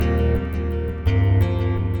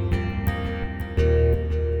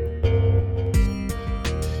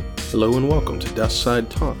Hello and welcome to Duskside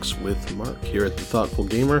Talks with Mark here at The Thoughtful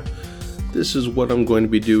Gamer. This is what I'm going to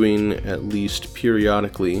be doing at least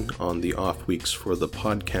periodically on the off weeks for the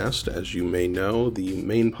podcast. As you may know, the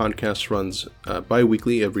main podcast runs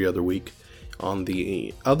bi-weekly every other week. On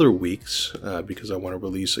the other weeks, because I want to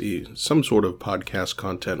release some sort of podcast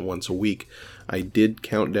content once a week, I did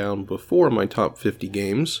count down before my top 50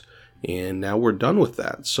 games, and now we're done with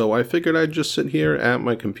that. So I figured I'd just sit here at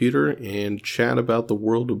my computer and chat about the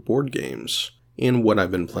world of board games and what I've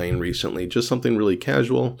been playing recently. Just something really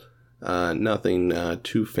casual, nothing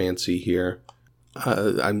too fancy here.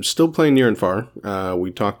 I'm still playing Near and Far. We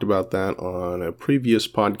talked about that on a previous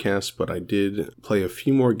podcast, but I did play a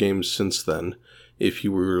few more games since then. If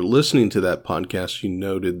you were listening to that podcast, you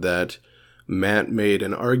noted that Matt made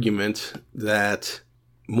an argument that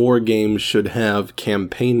more games should have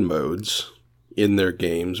campaign modes in their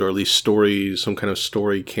games, or at least some kind of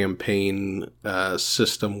story campaign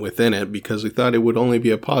system within it, because we thought it would only be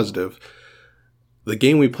a positive. The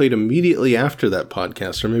game we played immediately after that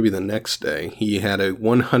podcast, or maybe the next day, he had a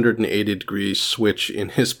 180-degree switch in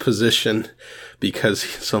his position because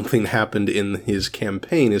something happened in his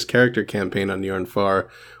character campaign on Near and Far,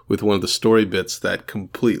 with one of the story bits that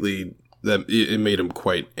it made him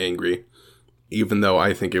quite angry. Even though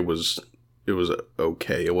I think it was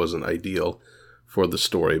okay, it wasn't ideal for the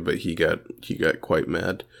story, but he got quite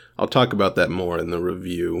mad. I'll talk about that more in the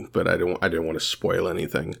review, but I didn't want to spoil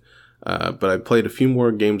anything. But I played a few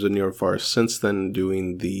more games of Near and Far since then.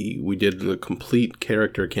 We did the complete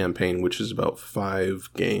character campaign, which is about 5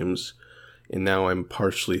 games, and now I'm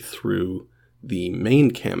partially through the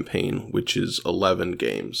main campaign, which is 11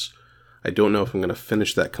 games. I don't know if I'm going to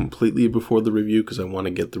finish that completely before the review, because I want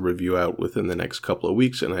to get the review out within the next couple of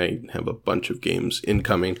weeks, and I have a bunch of games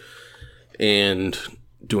incoming and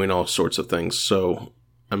doing all sorts of things. So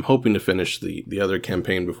I'm hoping to finish the other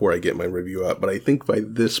campaign before I get my review out, but I think by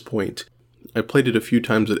this point, I played it a few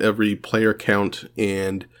times at every player count,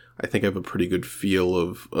 and I think I have a pretty good feel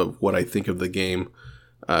of what I think of the game.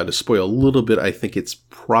 To spoil a little bit, I think it's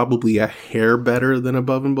probably a hair better than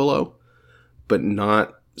Above and Below, but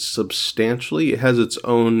not substantially. It has its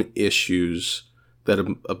own issues that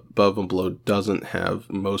Above and Below doesn't have,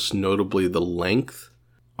 most notably the length.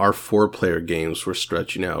 Our 4-player games were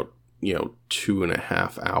stretching out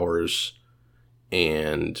 2.5 hours,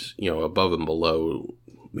 and Above and Below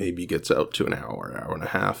maybe gets out to an hour and a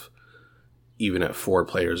half. Even at 4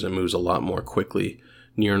 players, it moves a lot more quickly.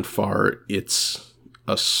 Near and Far, it's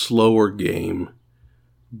a slower game,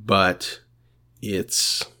 but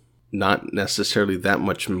it's not necessarily that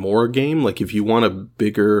much more game. Like, if you want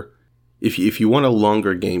if you want a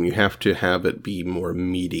longer game, you have to have it be more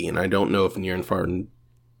meaty, and I don't know if Near and Far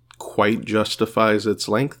quite justifies its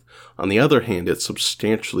length. On the other hand, it's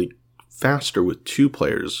substantially faster with 2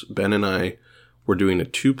 players. Ben and I were doing a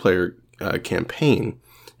 2-player campaign,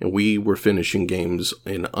 and we were finishing games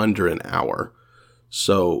in under an hour.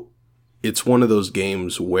 So it's one of those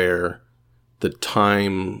games where the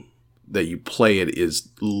time that you play it is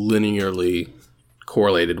linearly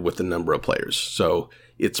correlated with the number of players. So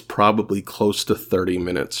it's probably close to 30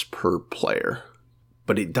 minutes per player.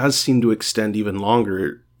 But it does seem to extend even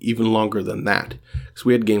longer than that. Because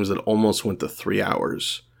we had games that almost went to 3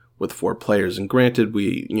 hours with 4 players. And granted,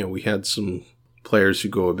 we had some players who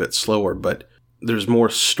go a bit slower, but there's more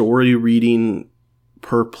story reading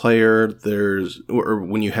per player.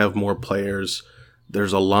 When you have more players,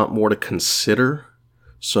 there's a lot more to consider.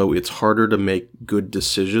 So it's harder to make good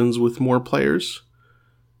decisions with more players.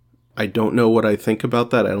 I don't know what I think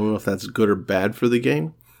about that. I don't know if that's good or bad for the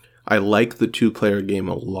game. I like the 2-player game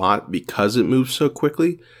a lot because it moves so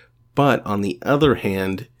quickly. But on the other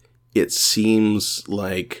hand, it seems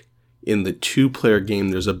like in the 2-player game,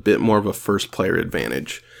 there's a bit more of a first-player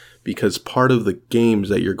advantage. Because part of the games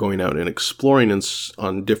that you're going out and exploring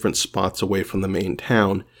on different spots away from the main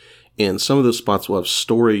town. And some of those spots will have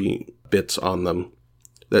story bits on them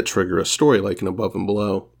that trigger a story, like in Above and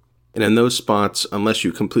Below. And in those spots, unless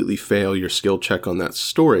you completely fail your skill check on that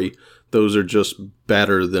story, those are just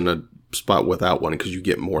better than a spot without one, because you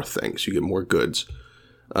get more things, you get more goods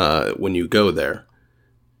when you go there.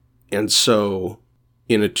 And so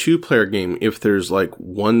in a 2-player game, if there's like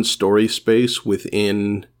one story space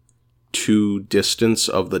within 2 distance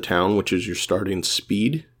of the town, which is your starting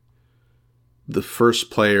speed, the first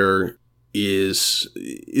player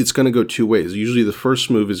it's going to go 2 ways. Usually the first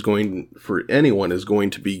move is going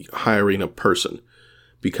to be hiring a person,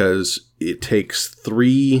 because it takes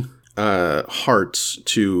 3 hearts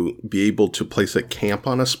to be able to place a camp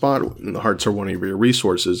on a spot, and the hearts are one of your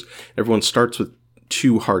resources. Everyone starts with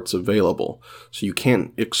 2 hearts available. So you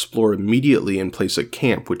can't explore immediately and place a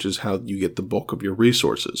camp, which is how you get the bulk of your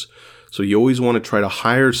resources. So you always want to try to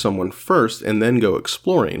hire someone first and then go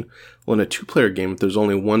exploring. Well, in a 2-player game, if there's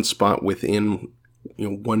only one spot within,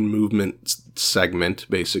 one movement segment,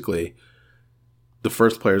 basically, the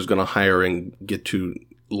first player is going to hire and get to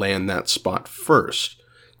land that spot first.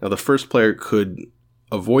 Now, the first player could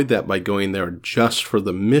avoid that by going there just for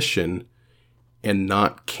the mission and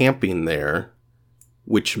not camping there,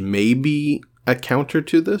 which may be a counter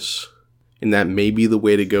to this. And that may be the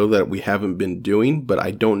way to go that we haven't been doing, but I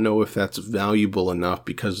don't know if that's valuable enough,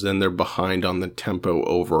 because then they're behind on the tempo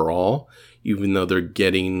overall, even though they're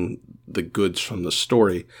getting the goods from the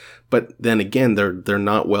story. But then again, they're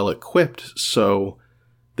not well equipped, so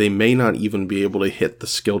they may not even be able to hit the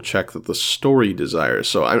skill check that the story desires.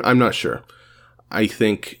 So I'm not sure. I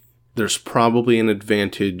think there's probably an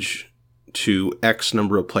advantage to X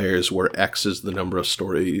number of players where X is the number of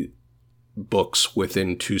story books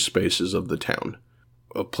within 2 spaces of the town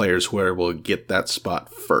of players who are able to get that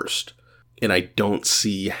spot first. And I don't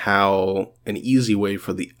see how an easy way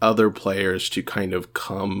for the other players to kind of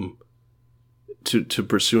come to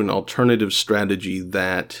pursue an alternative strategy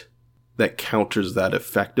that counters that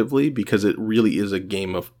effectively, because it really is a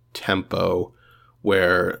game of tempo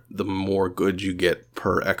where the more goods you get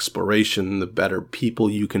per exploration, the better people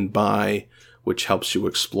you can buy, which helps you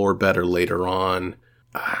explore better later on.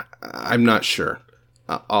 I'm not sure.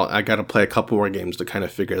 I got to play a couple more games to kind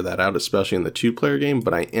of figure that out, especially in the 2-player game,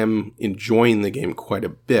 but I am enjoying the game quite a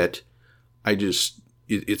bit.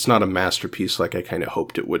 It's not a masterpiece like I kind of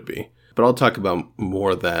hoped it would be. But I'll talk about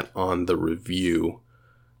more of that on the review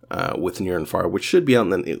with Near and Far, which should be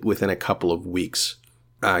out within a couple of weeks.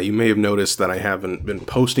 You may have noticed that I haven't been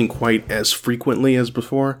posting quite as frequently as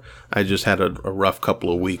before. I just had a rough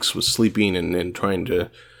couple of weeks with sleeping and trying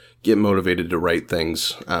to get motivated to write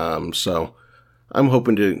things. So I'm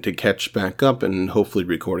hoping to catch back up, and hopefully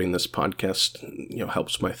recording this podcast,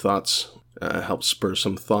 helps my thoughts, helps spur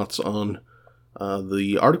some thoughts on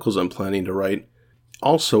the articles I'm planning to write.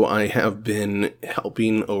 Also, I have been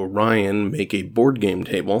helping Orion make a board game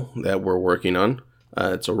table that we're working on.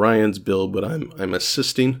 It's Orion's build, but I'm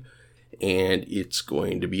assisting, and it's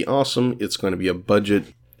going to be awesome. It's going to be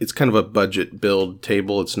it's kind of a budget build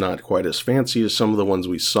table. It's not quite as fancy as some of the ones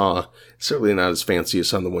we saw. It's certainly not as fancy as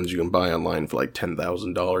some of the ones you can buy online for like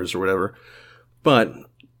 $10,000 or whatever. But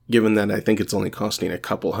given that I think it's only costing a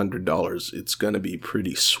couple $100, it's going to be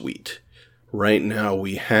pretty sweet. Right now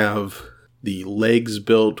we have the legs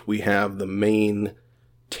built. We have the main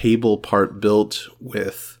table part built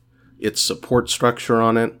with its support structure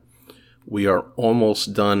on it. We are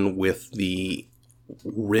almost done with the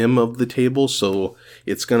rim of the table, so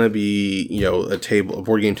it's going to be, a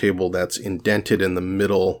board game table that's indented in the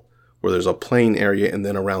middle where there's a plain area, and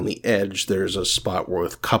then around the edge there's a spot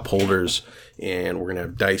with cup holders, and we're going to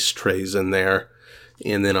have dice trays in there.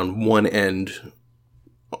 And then on one end,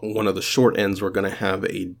 one of the short ends, we're going to have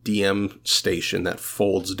a DM station that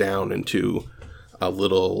folds down into a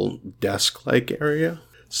little desk-like area.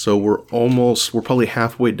 So we're probably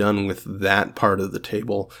halfway done with that part of the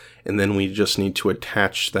table, and then we just need to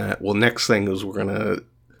attach that. Well, next thing is we're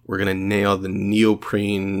gonna nail the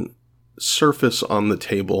neoprene surface on the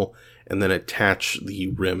table, and then attach the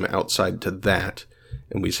rim outside to that,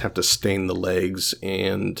 and we just have to stain the legs,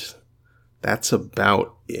 and that's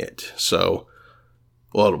about it. So,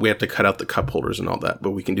 well, we have to cut out the cup holders and all that,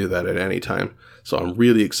 but we can do that at any time. So I'm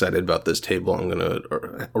really excited about this table.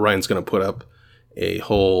 Orion's gonna put up a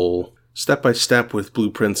whole step-by-step with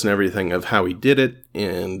blueprints and everything of how he did it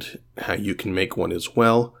and how you can make one as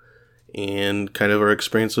well, and kind of our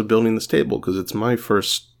experience of building this table, because it's my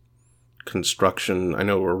first construction. I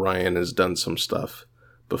know Orion has done some stuff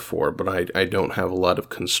before, but I don't have a lot of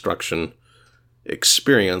construction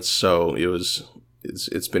experience, so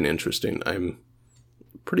it's been interesting. I'm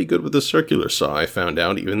pretty good with the circular saw, I found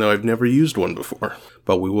out, even though I've never used one before.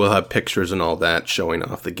 But we will have pictures and all that showing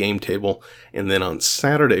off the game table. And then on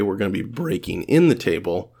Saturday, we're going to be breaking in the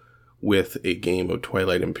table with a game of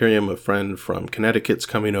Twilight Imperium. A friend from Connecticut's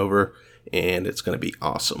coming over, and it's going to be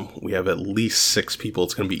awesome. We have at least 6 people.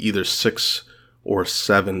 It's going to be either 6 or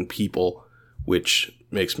 7 people, which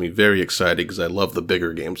makes me very excited because I love the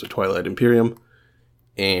bigger games of Twilight Imperium,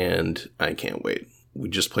 and I can't wait. We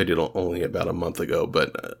just played it only about a month ago,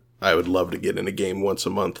 but I would love to get in a game once a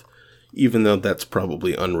month, even though that's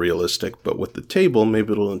probably unrealistic. But with the table,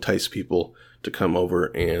 maybe it'll entice people to come over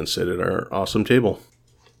and sit at our awesome table.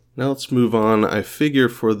 Now let's move on. I figure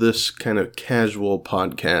for this kind of casual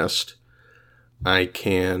podcast, I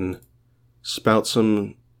can spout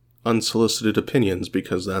some unsolicited opinions,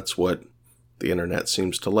 because that's what the internet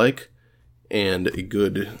seems to like. And a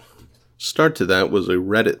good start to that was a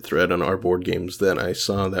Reddit thread on Our Board Games that I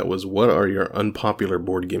saw that was, what are your unpopular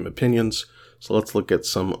board game opinions? So let's look at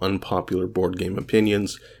some unpopular board game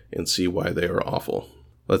opinions and see why they are awful.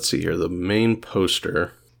 Let's see here, the main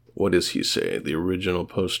poster, what does he say? The original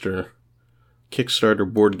poster.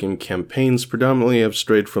 Kickstarter board game campaigns predominantly have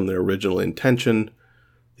strayed from their original intention.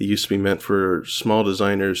 They used to be meant for small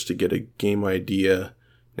designers to get a game idea.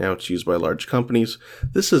 Now it's used by large companies.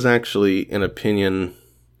 This is actually an opinion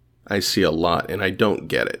I see a lot, and I don't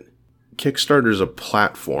get it. Kickstarter is a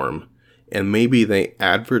platform, and maybe they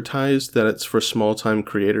advertised that it's for small-time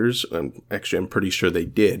creators. Actually, I'm pretty sure they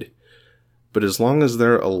did. But as long as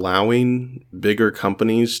they're allowing bigger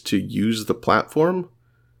companies to use the platform,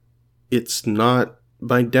 it's not,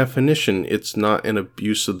 by definition, it's not an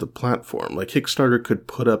abuse of the platform. Like, Kickstarter could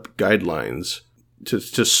put up guidelines to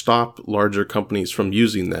stop larger companies from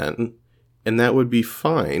using that, and that would be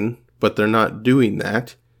fine, but they're not doing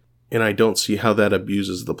that, and I don't see how that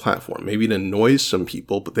abuses the platform. Maybe it annoys some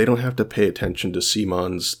people, but they don't have to pay attention to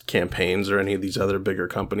CMON's campaigns or any of these other bigger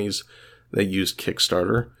companies that use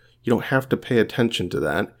Kickstarter. You don't have to pay attention to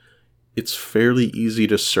that. It's fairly easy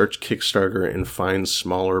to search Kickstarter and find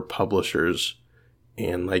smaller publishers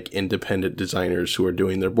and like independent designers who are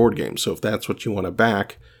doing their board games. So if that's what you want to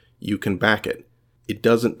back, you can back it. It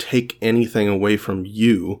doesn't take anything away from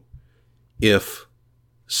you if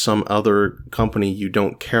some other company you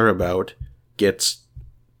don't care about gets,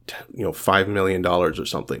 $5 million or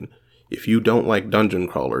something. If you don't like dungeon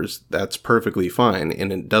crawlers, that's perfectly fine,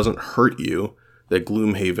 and it doesn't hurt you that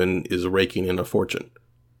Gloomhaven is raking in a fortune.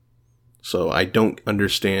 So I don't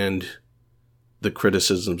understand the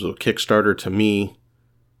criticisms of Kickstarter. To me,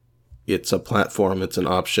 it's a platform, it's an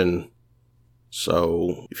option.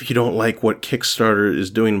 So if you don't like what Kickstarter is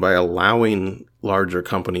doing by allowing larger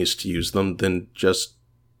companies to use them, then just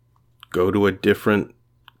go to a different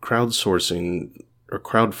crowdsourcing or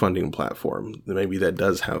crowdfunding platform. Maybe that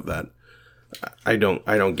does have that. I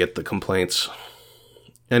don't get the complaints.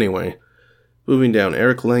 Anyway, moving down,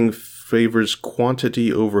 Eric Lang favors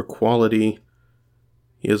quantity over quality.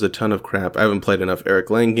 He has a ton of crap. I haven't played enough Eric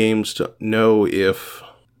Lang games to know if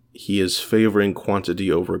he is favoring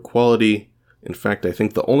quantity over quality. In fact, I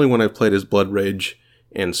think the only one I've played is Blood Rage,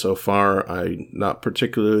 and so far I'm not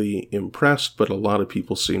particularly impressed, but a lot of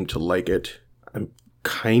people seem to like it. I'm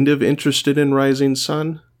kind of interested in Rising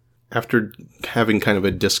Sun. After having kind of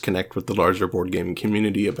a disconnect with the larger board gaming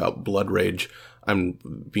community about Blood Rage, I'm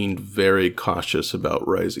being very cautious about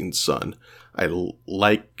Rising Sun. I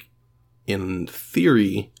like, in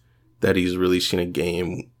theory, that he's releasing a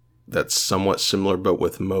game that's somewhat similar but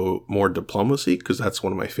with more diplomacy, because that's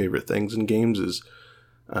one of my favorite things in games is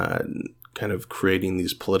kind of creating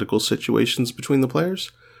these political situations between the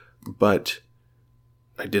players. But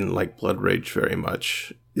I didn't like Blood Rage very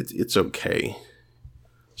much. It's okay.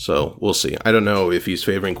 So we'll see. I don't know if he's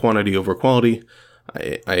favoring quantity over quality.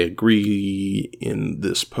 I agree in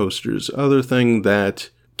this poster's other thing that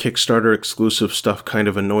Kickstarter exclusive stuff kind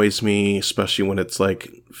of annoys me, especially when it's like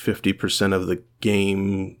 50% of the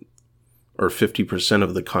game or 50%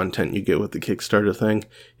 of the content you get with the Kickstarter thing.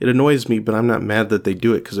 It annoys me, but I'm not mad that they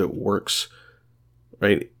do it because it works,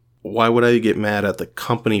 right? Why would I get mad at the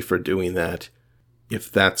company for doing that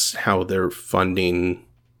if that's how they're funding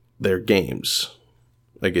their games?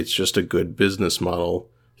 Like, it's just a good business model.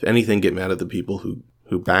 If anything, get mad at the people who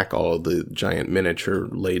back all of the giant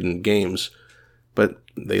miniature-laden games. But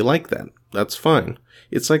they like that. That's fine.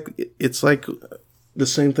 It's like the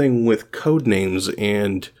same thing with Codenames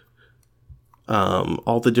and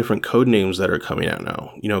all the different Codenames that are coming out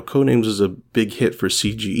now. Codenames is a big hit for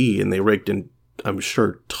CGE, and they raked in, I'm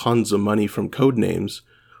sure, tons of money from Codenames.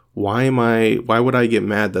 Why would I get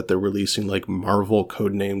mad that they're releasing like Marvel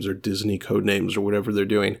Codenames or Disney Codenames or whatever they're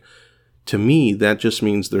doing? To me, that just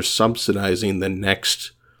means they're subsidizing the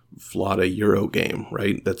next Vlada Euro game,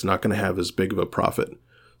 right? That's not going to have as big of a profit.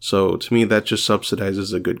 So to me, that just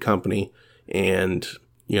subsidizes a good company. And,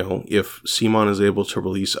 if CMON is able to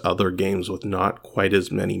release other games with not quite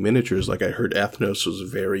as many miniatures, like I heard Ethnos was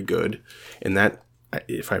very good, and that,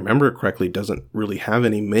 if I remember correctly, doesn't really have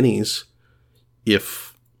any minis.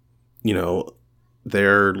 If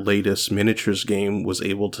their latest miniatures game was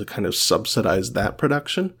able to kind of subsidize that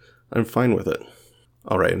production, I'm fine with it.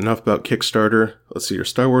 Alright, enough about Kickstarter. Let's see here.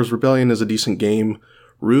 Star Wars Rebellion is a decent game,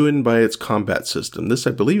 ruined by its combat system. This,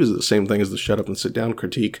 I believe, is the same thing as the Shut Up and Sit Down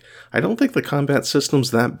critique. I don't think the combat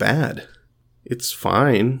system's that bad. It's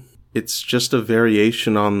fine. It's just a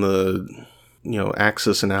variation on the,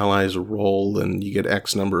 Axis and Allies roll, and you get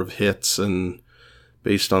X number of hits, and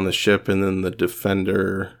based on the ship, and then the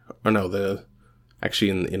defender, the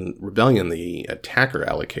Actually, in Rebellion, the attacker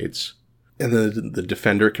allocates. And the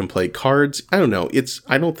defender can play cards. I don't know.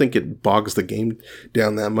 I don't think it bogs the game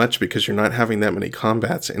down that much because you're not having that many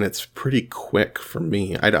combats, and it's pretty quick for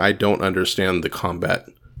me. I don't understand the combat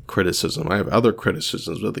criticism. I have other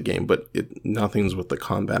criticisms of the game, but nothing's with the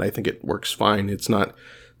combat. I think it works fine. It's not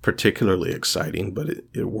particularly exciting, but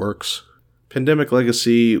it works. Pandemic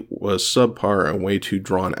Legacy was subpar and way too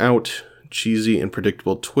drawn out. Cheesy and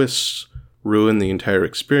predictable twists ruin the entire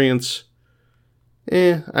experience.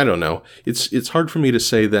 I don't know. It's hard for me to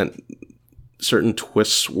say that certain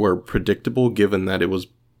twists were predictable, given that it was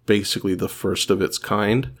basically the first of its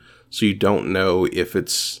kind. So you don't know if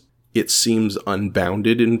it seems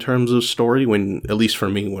unbounded in terms of story, at least for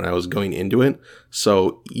me, when I was going into it.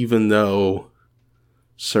 So even though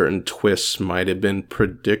certain twists might have been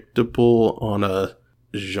predictable on a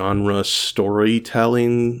genre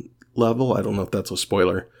storytelling level, I don't know if that's a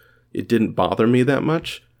spoiler, it didn't bother me that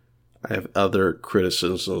much. I have other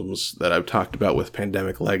criticisms that I've talked about with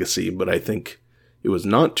Pandemic Legacy, but I think it was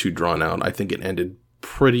not too drawn out. I think it ended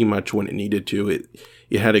pretty much when it needed to.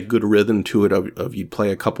 It had a good rhythm to it of you'd play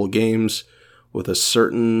a couple games with a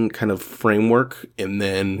certain kind of framework, and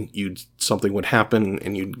then something would happen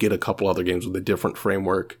and you'd get a couple other games with a different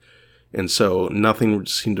framework. And so nothing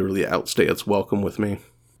seemed to really outstay its welcome with me.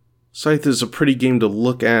 Scythe is a pretty game to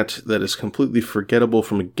look at that is completely forgettable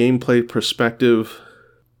from a gameplay perspective.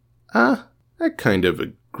 I kind of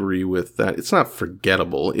agree with that. It's not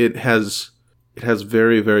forgettable. It has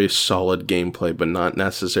very, very solid gameplay, but not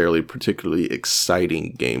necessarily particularly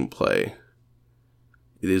exciting gameplay.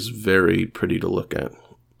 It is very pretty to look at.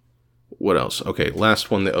 What else? Okay, last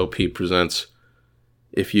one the OP presents.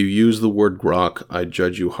 If you use the word grok, I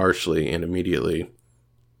judge you harshly and immediately.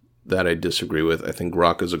 That I disagree with. I think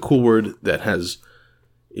grok is a cool word that has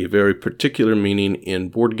a very particular meaning in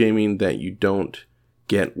board gaming that you don't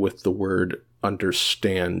get with the word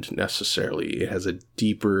understand necessarily. It has a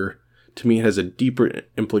deeper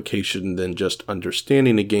implication than just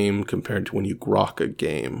understanding a game compared to when you grok a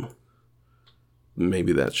game.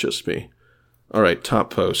 Maybe that's just me. Alright,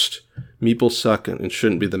 top post. Meeples suck and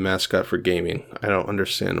shouldn't be the mascot for gaming. I don't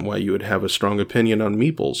understand why you would have a strong opinion on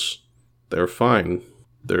meeples. They're fine.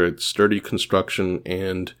 They're a sturdy construction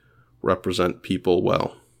and represent people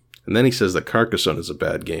well. And then he says that Carcassonne is a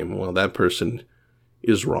bad game. Well, that person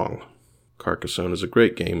is wrong. Carcassonne is a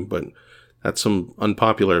great game, but that's some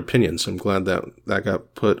unpopular opinions. I'm glad that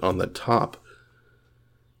got put on the top.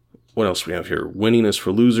 What else we have here? Winning is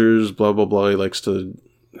for losers, blah, blah, blah. He likes to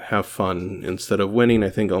have fun instead of winning. I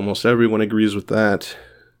think almost everyone agrees with that.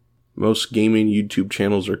 Most gaming YouTube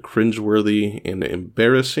channels are cringeworthy and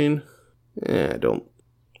embarrassing. I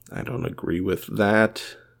don't agree with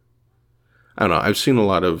that. I don't know. I've seen a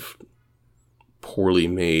lot of poorly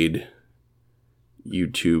made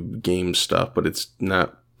YouTube game stuff, but it's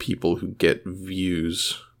not people who get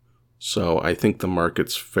views. So I think the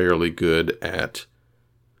market's fairly good at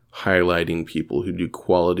highlighting people who do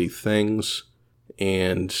quality things,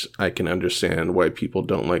 and I can understand why people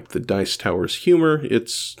don't like the Dice Tower's humor.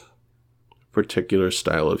 It's a particular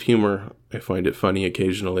style of humor. I find it funny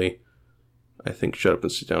occasionally. I think Shut Up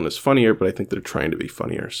and Sit Down is funnier, but I think they're trying to be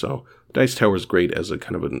funnier. So Dice Tower is great as a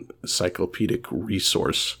kind of an encyclopedic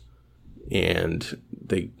resource, and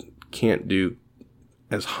they can't do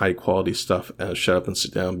as high quality stuff as Shut Up and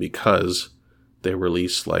Sit Down because they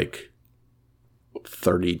release like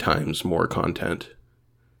 30 times more content,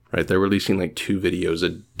 right? They're releasing like 2 videos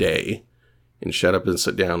a day, and Shut Up and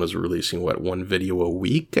Sit Down is releasing, 1 video a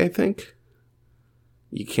week, I think?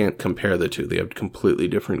 You can't compare the two. They have completely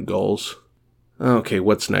different goals. Okay,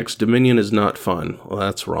 what's next? Dominion is not fun. Well,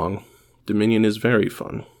 that's wrong. Dominion is very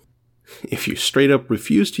fun. If you straight up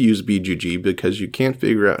refuse to use BGG because you can't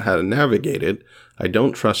figure out how to navigate it, I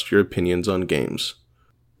don't trust your opinions on games.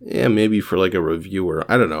 Yeah, maybe for like a reviewer.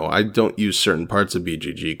 I don't know. I don't use certain parts of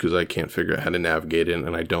BGG because I can't figure out how to navigate it,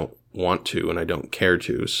 and I don't want to, and I don't care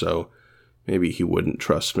to, so maybe he wouldn't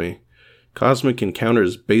trust me. Cosmic Encounter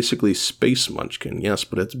is basically Space Munchkin. Yes,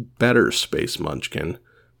 but it's better Space Munchkin.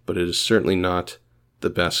 But it is certainly not the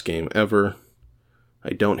best game ever. I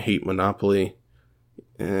don't hate Monopoly.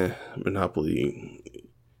 Monopoly,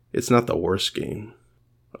 it's not the worst game.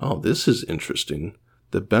 Oh, this is interesting.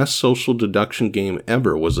 The best social deduction game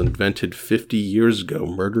ever was invented 50 years ago,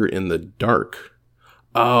 Murder in the Dark.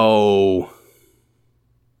 Oh,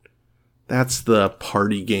 that's the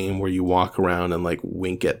party game where you walk around and like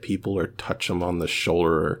wink at people or touch them on the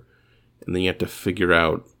shoulder, and then you have to figure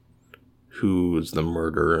out who is the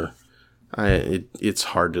murderer. It's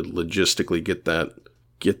hard to logistically get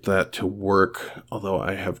that to work, although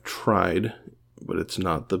I have tried but it's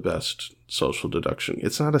not the best social deduction.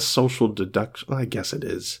 It's not a social deduction. Well, I guess it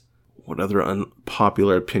is. What other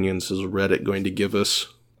unpopular opinions is Reddit going to give us?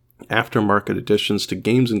 Aftermarket additions to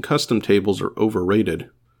games and custom tables are overrated.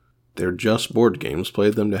 They're just board games. Play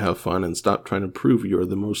them to have fun and stop trying to prove you're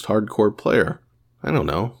the most hardcore player. I don't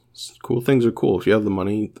know. Cool things are cool. If you have the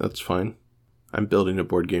money, that's fine. I'm building a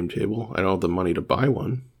board game table. I don't have the money to buy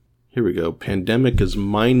one. Here we go. Pandemic is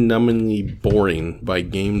mind-numbingly boring by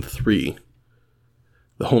Game 3.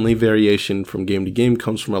 The only variation from game to game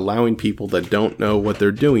comes from allowing people that don't know what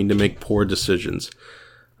they're doing to make poor decisions.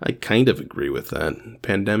 I kind of agree with that.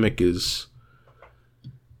 Pandemic is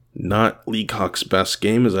not Leacock's best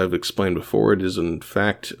game, as I've explained before. It is, in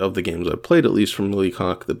fact, of the games I've played, at least from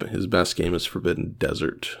Leacock, his best game is Forbidden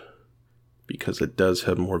Desert, because it does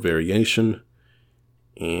have more variation,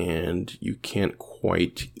 and you can't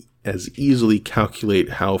quite as easily calculate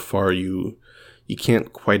how far you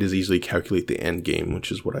can't quite as easily calculate the end game,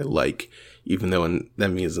 which is what I like, even though that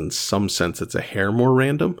means in some sense it's a hair more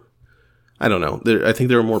random. I don't know. I think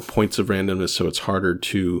there are more points of randomness, so it's harder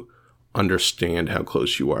to understand how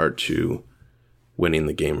close you are to winning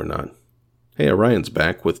the game or not. Hey, Orion's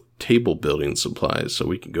back with table building supplies, so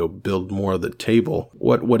we can go build more of the table.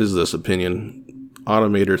 What is this opinion?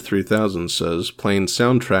 Automator 3000 says, playing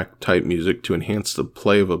soundtrack type music to enhance the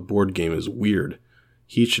play of a board game is weird.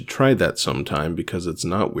 He should try that sometime because it's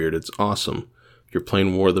not weird, it's awesome. If you're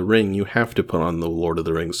playing War of the Ring, you have to put on the Lord of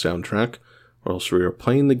the Rings soundtrack, or else we are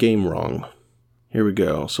playing the game wrong. Here we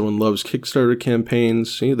go. Someone loves Kickstarter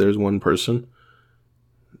campaigns. See, there's one person.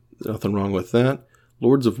 Nothing wrong with that.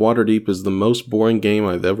 Lords of Waterdeep is the most boring game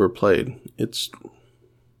I've ever played.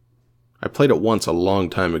 I played it once a long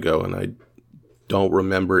time ago, and I don't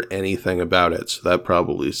remember anything about it, so that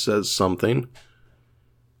probably says something.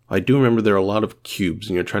 I do remember there are a lot of cubes,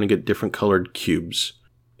 and you're trying to get different colored cubes.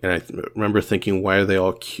 And I remember thinking, why are they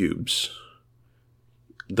all cubes?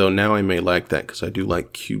 Though now I may like that, because I do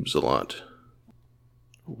like cubes a lot.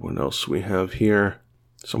 What else we have here?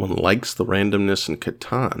 Someone likes the randomness in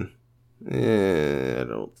Catan. I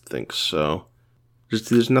don't think so.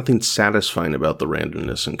 There's nothing satisfying about the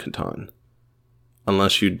randomness in Catan.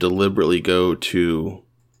 Unless you deliberately go to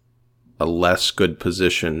a less good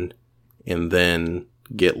position and then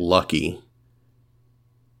get lucky,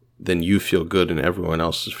 then you feel good and everyone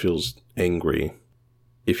else feels angry.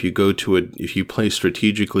 If you play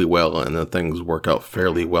strategically well and then things work out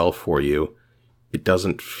fairly well for you, it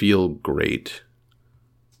doesn't feel great.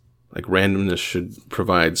 Like, randomness should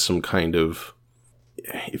provide some kind of,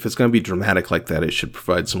 if it's going to be dramatic like that, it should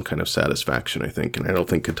provide some kind of satisfaction, I think, and I don't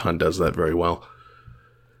think Catan does that very well.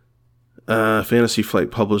 Fantasy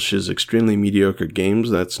Flight publishes extremely mediocre games.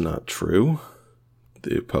 That's not true.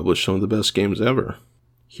 They publish some of the best games ever.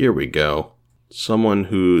 Here we go. Someone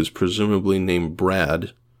who's presumably named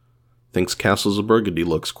Brad thinks Castles of Burgundy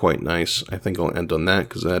looks quite nice. I think I'll end on that,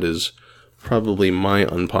 because that is probably my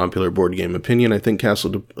unpopular board game opinion. I think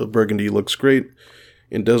Castle of Burgundy looks great.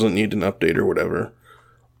 It doesn't need an update or whatever.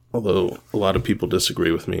 Although a lot of people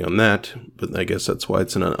disagree with me on that, but I guess that's why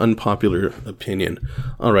it's an unpopular opinion.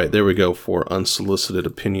 Alright, there we go for unsolicited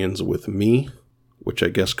opinions with me, which I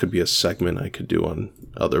guess could be a segment I could do on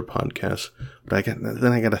other podcasts. But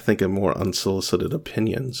then I gotta think of more unsolicited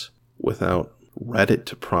opinions without Reddit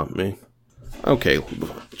to prompt me. Okay,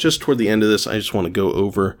 just toward the end of this, I just want to go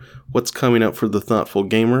over what's coming up for the Thoughtful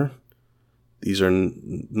Gamer. These are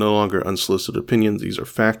no longer unsolicited opinions, these are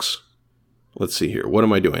facts. Let's see here, what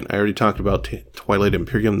am I doing? I already talked about Twilight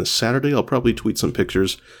Imperium this Saturday. I'll probably tweet some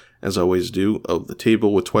pictures, as I always do, of the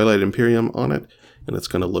table with Twilight Imperium on it, and it's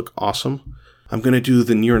going to look awesome. I'm going to do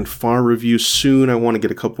the Near and Far review soon. I want to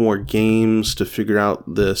get a couple more games to figure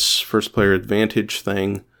out this first player advantage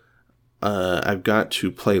thing. I've got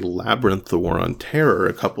to play Labyrinth: The War on Terror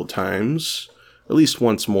a couple times, at least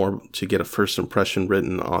once more, to get a first impression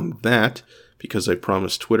written on that, because I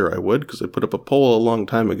promised Twitter I would, because I put up a poll a long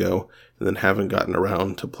time ago, and then haven't gotten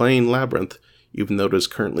around to playing Labyrinth, even though it is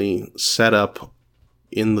currently set up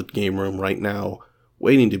in the game room right now,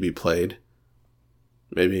 waiting to be played.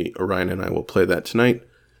 Maybe Orion and I will play that tonight.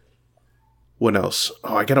 What else?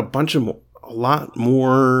 Oh, I got a lot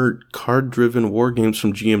more card-driven war games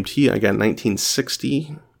from GMT. I got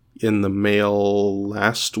 1960 in the mail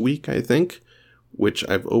last week, I think, which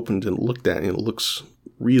I've opened and looked at, and it looks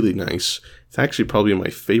really nice. It's actually probably my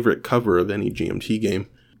favorite cover of any GMT game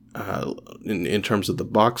in terms of the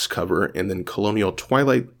box cover. And then Colonial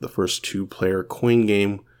Twilight, the first two-player coin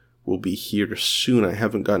game, will be here soon. I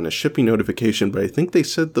haven't gotten a shipping notification, but I think they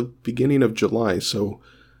said the beginning of July, so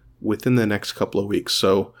within the next couple of weeks.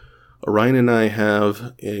 So Orion and I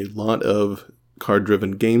have a lot of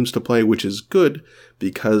card-driven games to play, which is good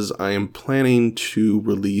because I am planning to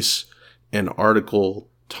release an article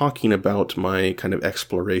talking about my kind of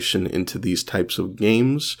exploration into these types of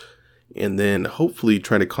games, and then hopefully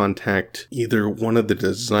try to contact either one of the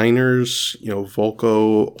designers,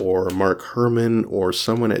 Volko or Mark Herman or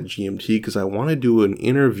someone at GMT, because I want to do an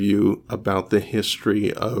interview about the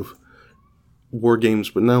history of war games,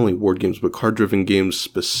 but not only war games, but card-driven games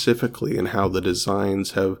specifically, and how the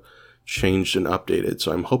designs have changed and updated.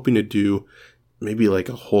 So I'm hoping to do maybe like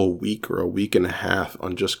a whole week or a week and a half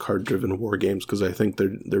on just card-driven war games, because I think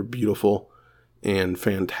they're beautiful and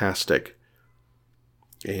fantastic.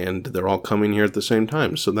 And they're all coming here at the same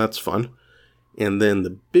time, so that's fun. And then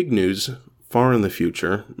the big news, far in the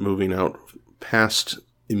future, moving out past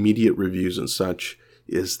immediate reviews and such,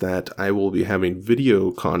 is that I will be having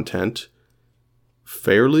video content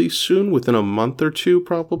fairly soon, within a month or two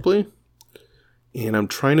probably. And I'm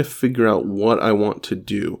trying to figure out what I want to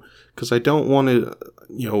do, because I don't want to,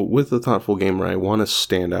 with the Thoughtful Gamer, I want to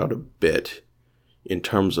stand out a bit in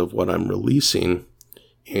terms of what I'm releasing.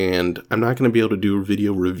 And I'm not going to be able to do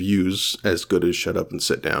video reviews as good as Shut Up and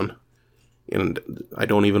Sit Down. And I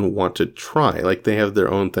don't even want to try. Like, they have their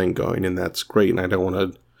own thing going, and that's great. And I don't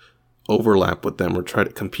want to overlap with them or try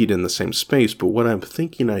to compete in the same space. But what I'm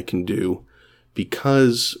thinking I can do,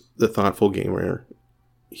 because the Thoughtful Gamer,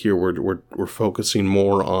 here we're focusing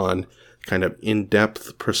more on kind of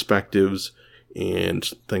in-depth perspectives and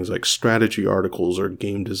things like strategy articles or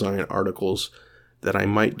game design articles, that I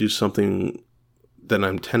might do something that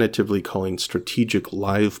I'm tentatively calling strategic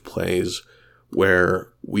live plays,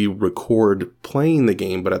 where we record playing the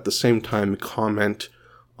game, but at the same time comment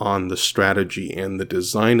on the strategy and the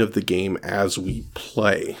design of the game as we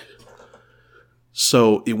play.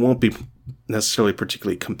 So it won't be necessarily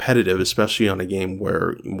particularly competitive, especially on a game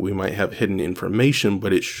where we might have hidden information,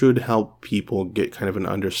 but it should help people get kind of an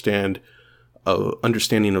understanding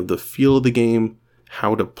of the feel of the game,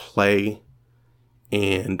 how to play,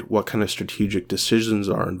 and what kind of strategic decisions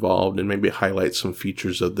are involved, and maybe highlight some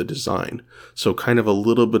features of the design. So kind of a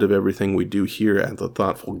little bit of everything we do here at the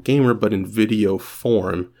Thoughtful Gamer, but in video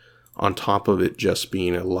form, on top of it just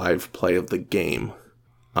being a live play of the game.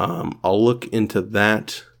 I'll look into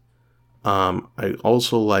that. I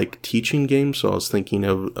also like teaching games, so I was thinking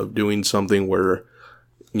of doing something where,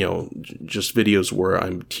 just videos where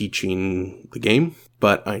I'm teaching the game,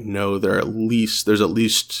 but I know there's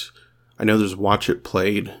Watch It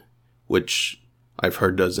Played, which I've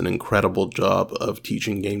heard does an incredible job of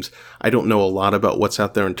teaching games. I don't know a lot about what's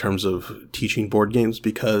out there in terms of teaching board games,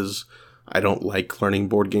 because I don't like learning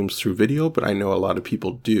board games through video, but I know a lot of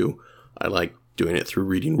people do. I like doing it through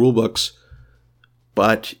reading rulebooks.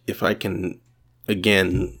 But if I can,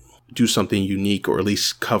 again, do something unique, or at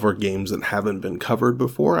least cover games that haven't been covered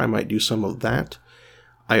before, I might do some of that.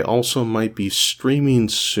 I also might be streaming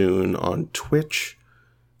soon on Twitch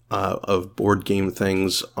of board game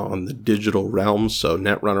things on the digital realm, so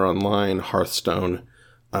Netrunner Online, Hearthstone.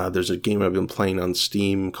 There's a game I've been playing on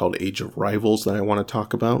Steam called Age of Rivals that I want to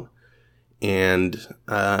talk about. And,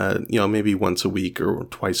 maybe once a week or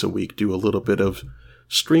twice a week, do a little bit of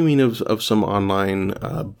streaming of some online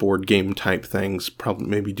board game type things. Probably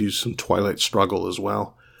maybe do some Twilight Struggle as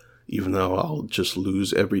well, even though I'll just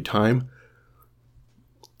lose every time.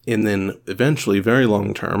 And then eventually, very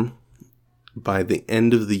long term, by the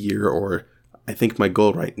end of the year, or I think my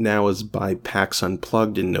goal right now is by PAX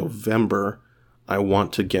Unplugged in November, I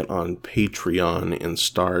want to get on Patreon and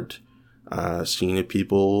start seeing if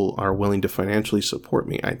people are willing to financially support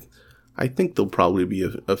me. I think there'll probably be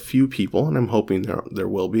a few people, and I'm hoping there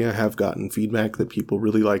will be. I have gotten feedback that people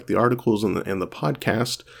really like the articles and the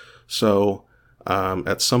podcast. So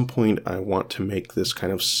at some point, I want to make this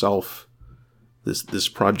kind of this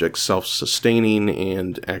project self-sustaining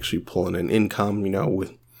and actually pull in an income,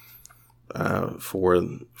 with for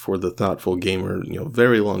the Thoughtful Gamer,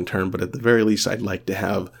 very long term. But at the very least, I'd like to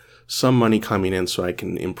have some money coming in so I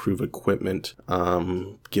can improve equipment,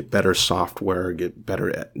 get better software, get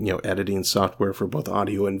better, editing software for both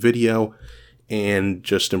audio and video, and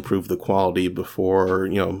just improve the quality before,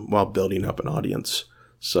 while building up an audience.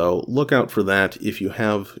 So look out for that. If you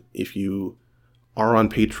are on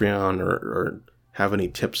Patreon or have any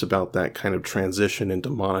tips about that kind of transition into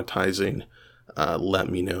monetizing, let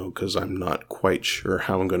me know, because I'm not quite sure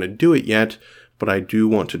how I'm going to do it yet. But I do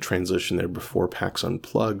want to transition there before PAX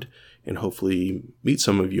Unplugged, and hopefully meet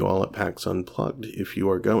some of you all at PAX Unplugged if you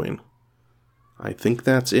are going. I think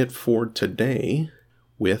that's it for today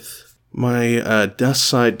with My desk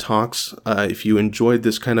side talks, if you enjoyed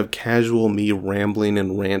this kind of casual me rambling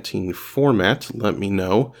and ranting format, let me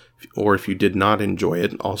know. Or if you did not enjoy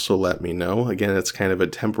it, also let me know. Again, it's kind of a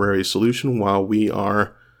temporary solution while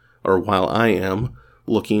I am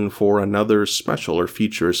looking for another special or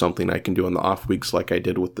feature or something I can do on the off weeks like I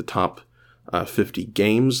did with the top 50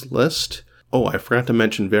 games list. Oh, I forgot to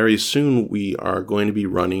mention, very soon we are going to be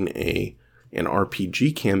running an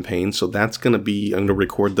RPG campaign, so I'm going to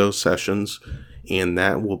record those sessions, and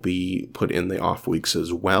that will be put in the off weeks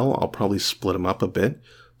as well. I'll probably split them up a bit,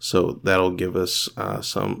 so that'll give us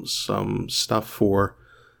some stuff for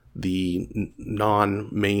the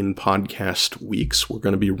non-main podcast weeks. We're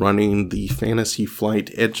going to be running the Fantasy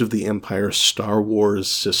Flight Edge of the Empire Star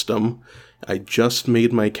Wars system. I just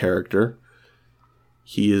made my character.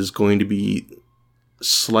 He is going to be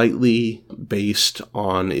slightly based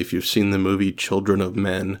on, if you've seen the movie Children of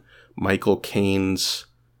Men, Michael Caine's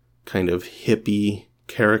kind of hippie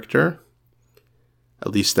character.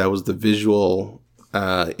 At least that was the visual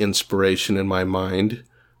inspiration in my mind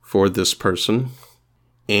for this person.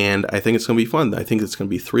 And I think it's going to be fun. I think it's going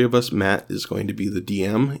to be 3 of us. Matt is going to be the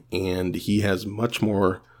DM, and he has much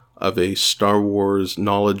more of a Star Wars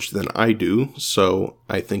knowledge than I do, so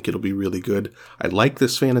I think it'll be really good. I like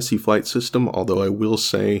this Fantasy Flight system, although I will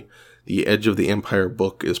say the Edge of the Empire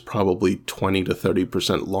book is probably 20 to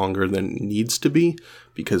 30% longer than it needs to be,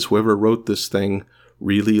 because whoever wrote this thing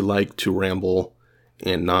really liked to ramble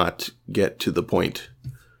and not get to the point.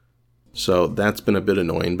 So that's been a bit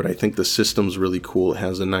annoying, but I think the system's really cool. It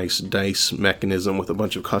has a nice dice mechanism with a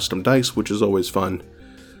bunch of custom dice, which is always fun.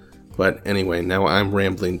 But anyway, now I'm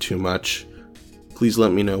rambling too much. Please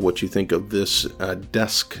let me know what you think of this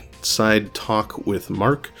desk side talk with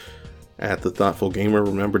Mark at The Thoughtful Gamer.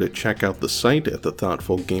 Remember to check out the site at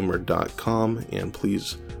thethoughtfulgamer.com, and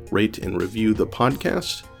please rate and review the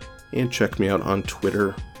podcast, and check me out on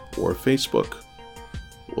Twitter or Facebook.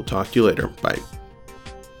 We'll talk to you later. Bye.